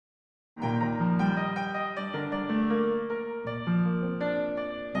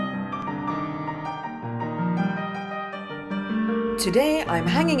Today I'm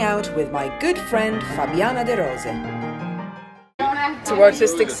hanging out with my good friend Fabiana De Rose. To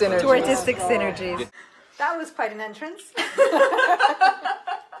artistic synergies. To artistic synergies. That was quite an entrance.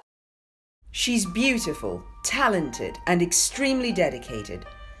 She's beautiful, talented and extremely dedicated,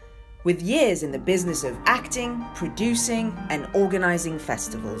 with years in the business of acting, producing and organising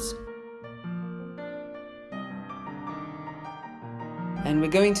festivals. And we're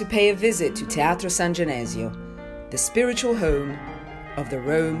going to pay a visit to Teatro San Genesio, the spiritual home of the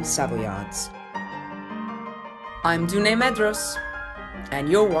Rome Savoyards. I'm Duné Medros, and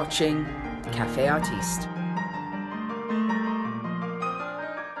you're watching Café Artiste.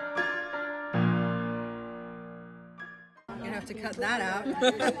 You're gonna have to cut that out.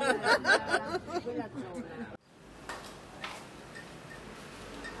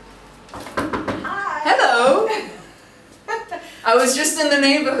 Hi! Hello! I was just in the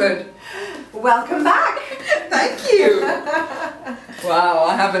neighborhood. Welcome back! Thank you! Wow,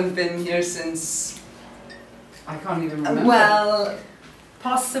 I haven't been here since... I can't even remember. Well,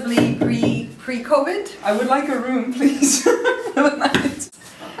 possibly pre-COVID. I would like a room, please, for the night.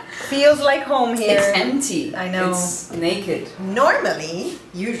 Feels like home here. It's empty. I know. It's naked. Normally,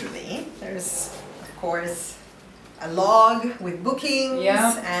 usually, there's, of course, a log with bookings.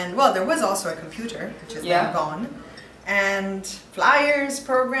 Yeah. And, well, there was also a computer, which is now gone. And flyers,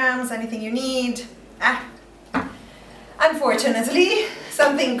 programs, anything you need. Unfortunately,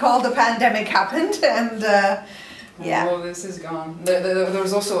 something called the pandemic happened, and yeah. Oh, this is gone. There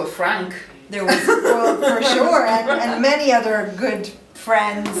was also a Frank. There was, well, for sure, and many other good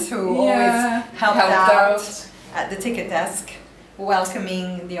friends who always helped out at the ticket desk,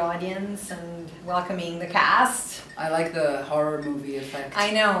 welcoming the audience and welcoming the cast. I like the horror movie effect.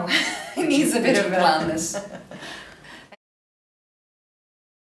 I know. It needs a bit of plan this.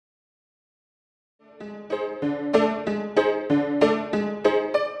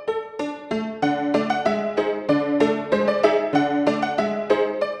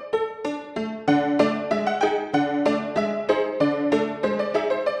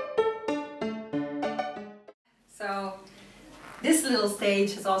 So, this little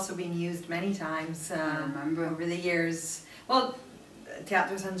stage has also been used many times over the years. Well,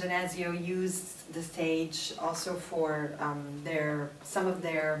 Teatro San Genesio used the stage also for some of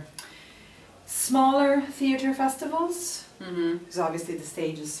their smaller theatre festivals, because obviously the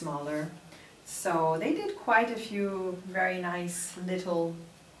stage is smaller. So they did quite a few very nice little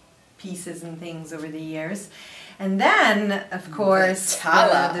pieces and things over the years. And then, of course,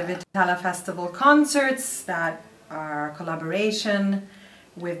 the Vitala Festival concerts that are collaboration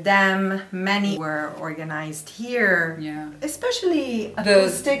with them. Many were organized here, especially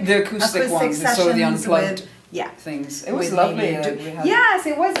acoustic, the acoustic ones, so the unplugged things. It was lovely. Yes,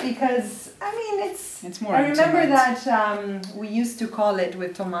 it was, because I mean it's more. I remember that we used to call it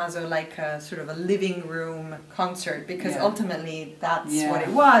with Tommaso like a sort of a living room concert, because ultimately that's what it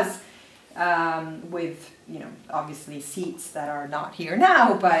was. With, you know, obviously seats that are not here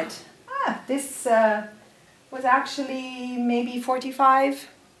now, but this was actually maybe 45,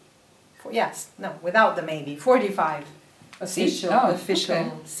 without the maybe, 45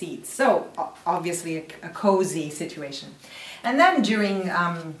 official seats. So obviously a cozy situation. And then during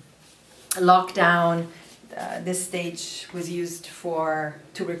lockdown, this stage was used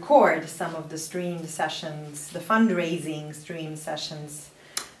to record some of the streamed sessions, the fundraising stream sessions.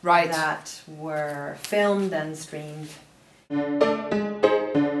 That were filmed and streamed.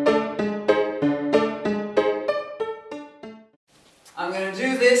 I'm gonna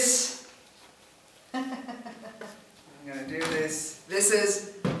do this. I'm gonna do this. This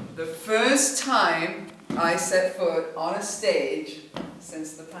is the first time I set foot on a stage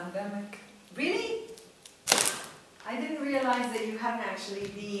since the pandemic. Really? I didn't realize that you hadn't actually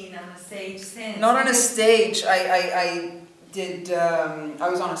been on a stage since. Not on a stage. I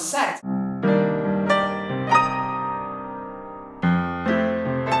was on a set.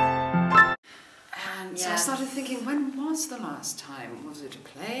 And so I started thinking, when was the last time? Was it a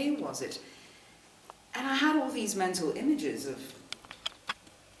play? Was it? And I had all these mental images of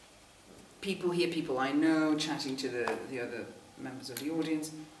people here, people I know, chatting to the other members of the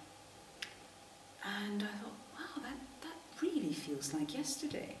audience. And I thought, wow, that really feels like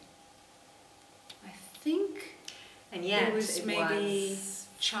yesterday. I think... And yet it was maybe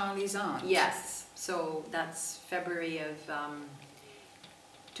Charlie's aunt. Yes, so that's February of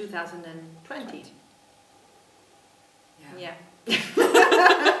 2020. Yeah.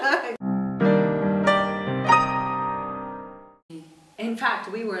 In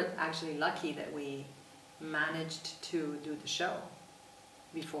fact, we were actually lucky that we managed to do the show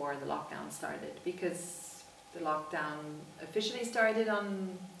before the lockdown started, because the lockdown officially started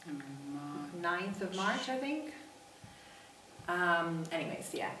on 9th of March, I think.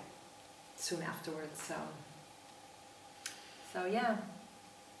 Anyways, yeah, soon afterwards. So yeah.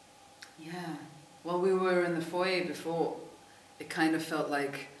 Yeah. While we were in the foyer before, it kind of felt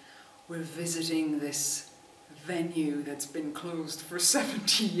like we're visiting this venue that's been closed for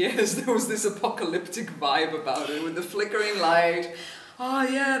 70 years. There was this apocalyptic vibe about it with the flickering light. Oh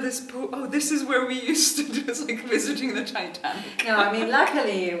yeah, this is where we used to do. It's like visiting the Titanic. No, I mean,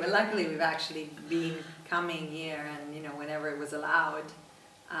 luckily we've actually been coming here, and you know, whenever it was allowed.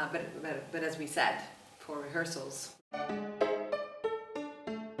 But as we said, for rehearsals.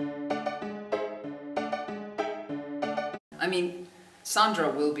 I mean, Sandra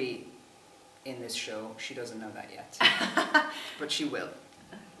will be in this show. She doesn't know that yet, but she will.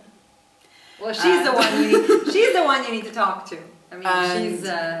 Well, she's the one you need. She's the one you need to talk to. I mean, she's.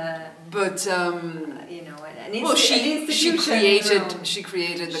 But you know, she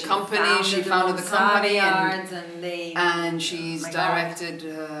created the company. She founded the company, and she's directed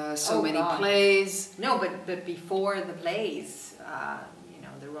so many plays. No, but before the plays, you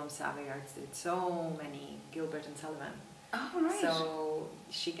know, the Rome Savoyards did so many Gilbert and Sullivan. Oh, right. So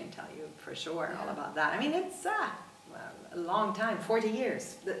she can tell you for sure all about that. I mean, it's a long time, 40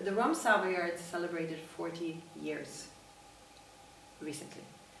 years. The Rome Savoyards celebrated 40 years recently.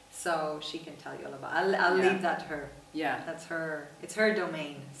 So she can tell you all about it. I'll leave that to her. Yeah. That's her, it's her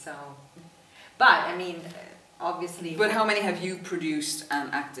domain, so. But, I mean, obviously. But how many have you produced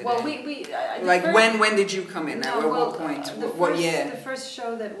and acted in? We like, when did you come in? At what point? What year? The first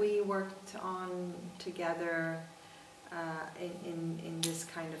show that we worked on together in this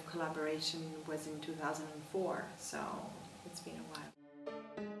kind of collaboration was in 2004, so it's been a while.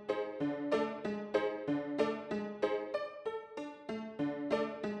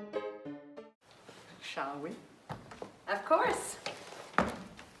 Shall we? Of course.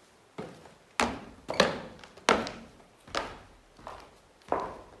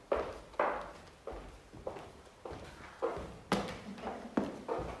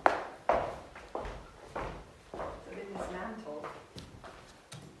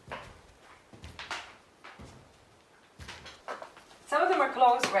 Some of them are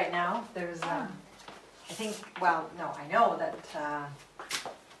closed right now. There's, I think, well, no, I know that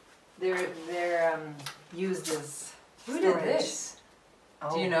they're used as Who storage. did this?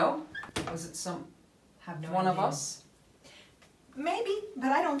 Oh. Do you know? Was it one of us? Maybe,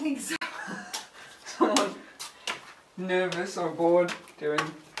 but I don't think so. Someone nervous or bored doing.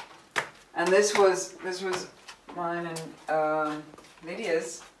 And this was mine and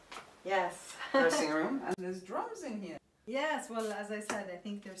Lydia's. Yes. Dressing room, and there's drums in here. Yes, well, as I said, I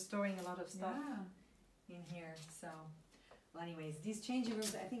think they're storing a lot of stuff in here. So, well, anyways, these changing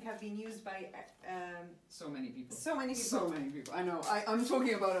rooms I think have been used by so many people. So many people. So many people. I know. I'm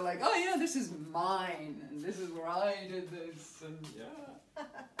talking about it like, oh yeah, this is mine, and this is where I did this, and yeah.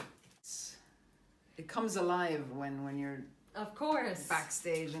 It comes alive when you're. Of course.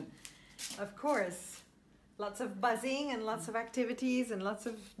 Backstage and. Of course. Lots of buzzing and lots of activities and lots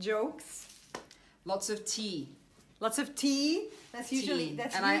of jokes. Lots of tea. Lots of tea. That's usually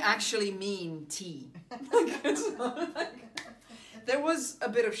I actually mean tea. There was a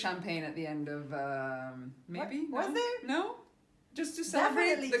bit of champagne at the end of maybe. What? Was there? No, just to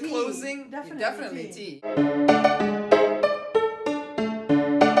celebrate the closing. Definitely tea.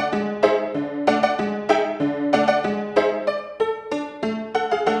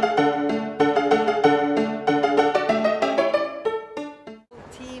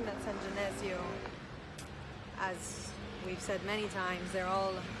 Team at San Genesio, as we've said many times, they're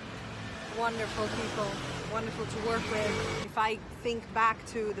all wonderful people, wonderful to work with. If I think back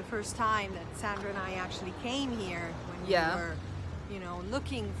to the first time that Sandra and I actually came here, when we were, you know,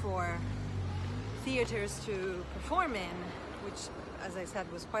 looking for theaters to perform in, which, as I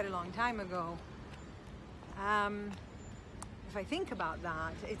said, was quite a long time ago. If I think about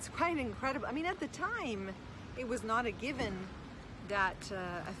that, it's quite incredible. I mean, at the time, it was not a given that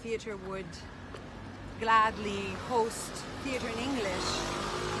a theater would gladly host theater in English.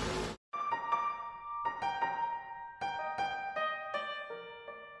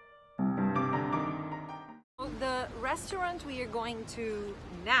 The restaurant we are going to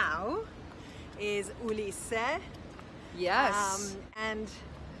now is Ulisse. Yes. And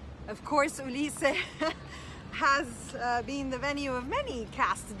of course Ulisse has been the venue of many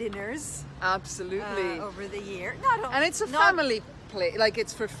cast dinners. Absolutely. Over the year. And it's a family place, like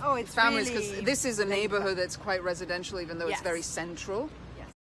it's for it's families, because really this is a neighborhood that's quite residential, even though it's very central.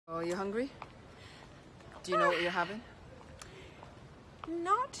 Yes. Oh, are you hungry? Do you know what you're having?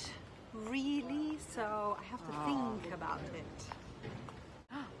 Not really, so I have to think about it.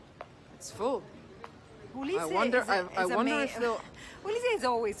 It's full. Ulisse I wonder if they'll Ulisse is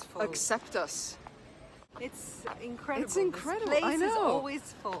always full. accept us. It's incredible. It's incredible. This place I know. is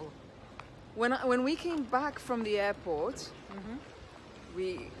always full. When we came back from the airport,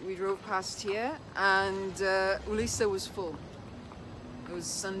 we drove past here, and Ulisse was full. It was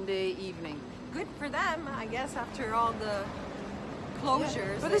Sunday evening. Good for them, I guess, after all the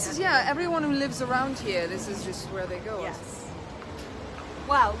closures. But this is, everyone who lives around here, this is just where they go. Yes.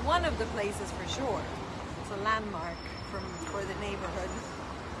 Well, one of the places for sure. It's a landmark for the neighborhood.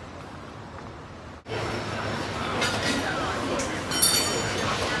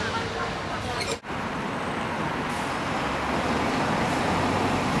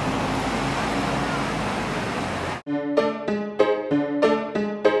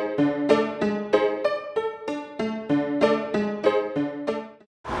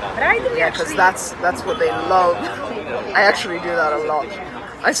 Yeah, because that's what they love. I actually do that a lot.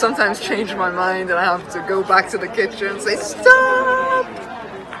 I sometimes change my mind and I have to go back to the kitchen and say, stop!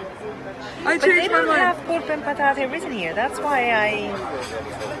 I changed my mind. But they don't have polpo and patate written here. That's why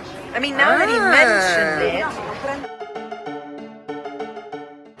I mean, now that he mentioned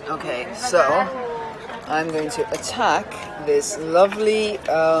it. Okay, so I'm going to attack this lovely...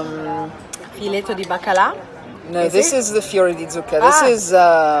 Filetto di baccalà. No, this is the fiore di zucca. This is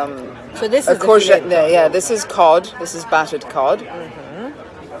so this a is courgette. Yeah, this is cod. This is battered cod.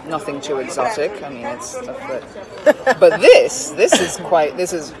 Nothing too exotic. I mean, it's stuff that. But this is quite.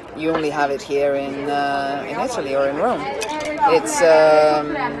 This is you only have it here in Italy or in Rome. It's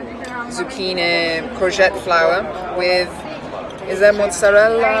zucchini, courgette flour with is there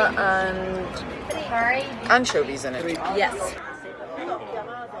mozzarella and anchovies in it. Yes.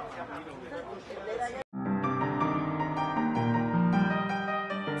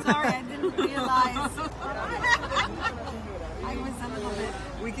 Sorry, I didn't realize. I was a little bit.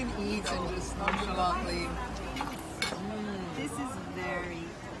 We can eat and just nonchalantly. This is very,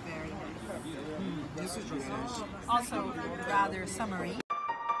 very nice. This is just nice. Also, rather summery.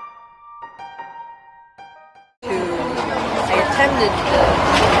 I attended the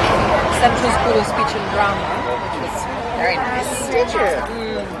Central School of Speech and Drama, which was very nice. Did you?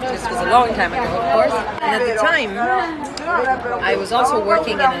 This was a long time ago, of course. And at the time, I was also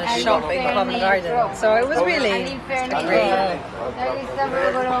working in a shop in Covent Garden, so it was really great.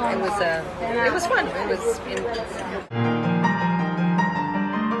 It was fun.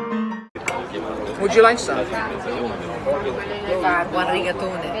 Would you like some? One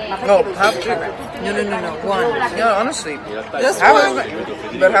rigatone. No, have two. No, one. No, honestly, Just have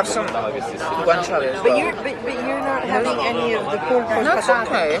one. but have some guanciale as well. But you're not having any of the polpo. That's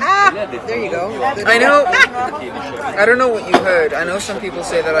okay. There you go. I know. I don't know what you heard. I know some people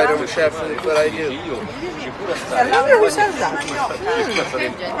say that I don't share food, but I do. Who says that?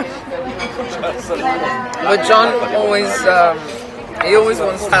 But John always, he always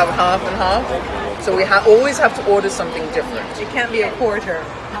wants to have half and half. So we always have to order something different. It can't be a quarter.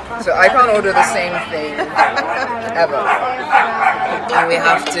 So I can't order the same thing ever. And we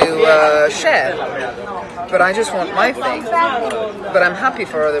have to share. But I just want my thing. But I'm happy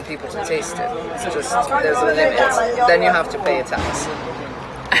for other people to taste it. It's just, there's a limit. Then you have to pay a tax.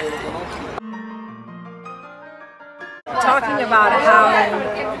 Talking about how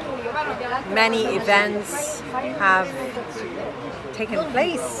many events have taken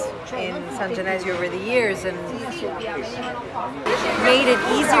place in San Genesio over the years and made it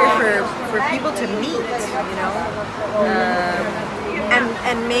easier for people to meet, you know,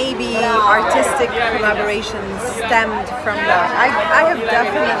 and maybe artistic collaborations stemmed from that. I have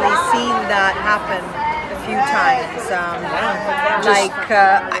definitely seen that happen a few times.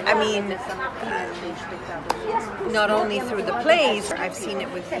 I mean, not only through the plays, I've seen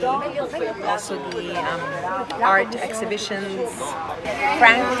it with also the art exhibitions.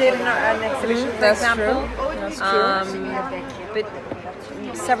 Frank did an exhibition, for example. That's true. But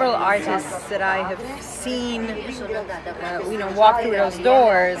several artists that I have seen, walk through those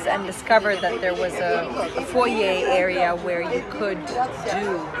doors and discover that there was a foyer area where you could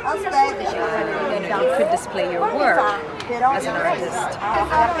you could display your work as an artist.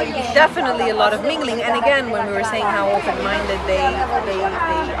 Definitely a lot of mingling, and again, when we were saying how open-minded they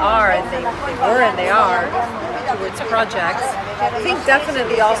are, and they were and they are towards projects, I think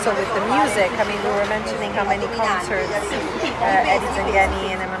definitely also with the music. I mean, we were mentioning how many concerts Eddie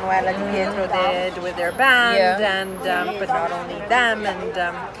Zangeni and Emanuela Di Pietro did with their band, and but not only them. And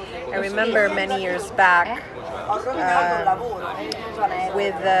I remember many years back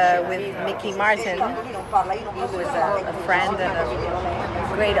with Mickey Martin. He was a friend and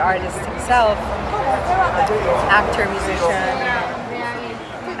a great artist himself, actor, musician.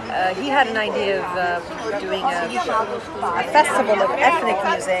 He had an idea of doing a festival of ethnic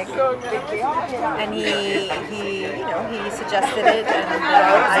music, and he suggested it, and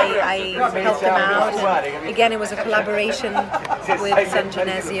I helped him out. And again, it was a collaboration with San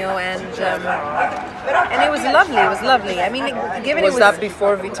Genesio, and it was lovely. It was lovely. I mean, given Was that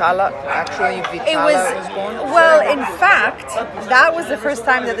before Vitala? Actually, Vitala was born? Well, in fact, that was the first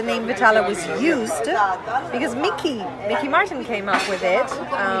time that the name Vitala was used, because Mickey Martin came up with it.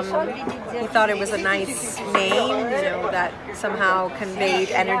 He thought it was a nice name, that somehow conveyed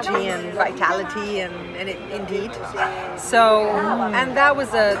energy and vitality, and it indeed. So, and that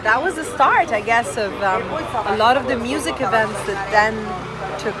was a start, I guess, of a lot of the music events that then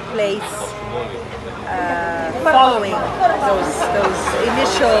took place following those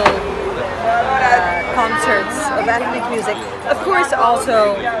initial concerts of ethnic music. Of course,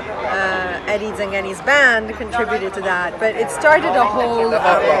 also Eddie Zanghenni's band contributed to that, but it started a whole... The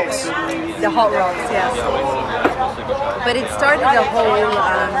Hot Rocks. The Hot Rocks, yes. But it started a whole...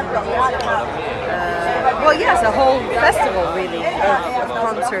 a whole festival, really, of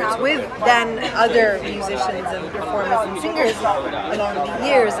concerts with then other musicians and performers and singers along the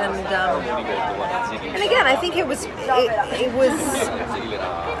years. And again, I think it was a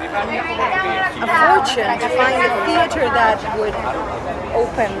fortune to find a theater that would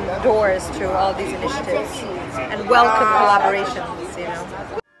open doors to all these initiatives and welcome collaborations,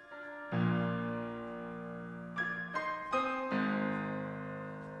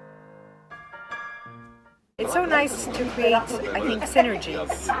 It's so nice to create, I think,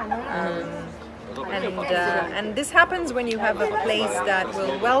 synergies. And this happens when you have a place that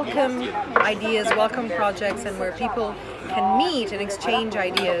will welcome ideas, welcome projects, and where people can meet and exchange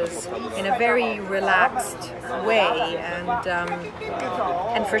ideas in a very relaxed way.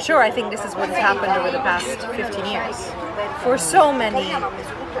 And for sure, I think this is what has happened over the past 15 years for so many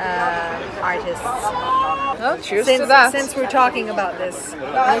artists. Well, cheers to that. Since we're talking about this,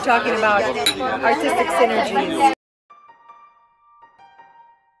 we're talking about artistic synergies.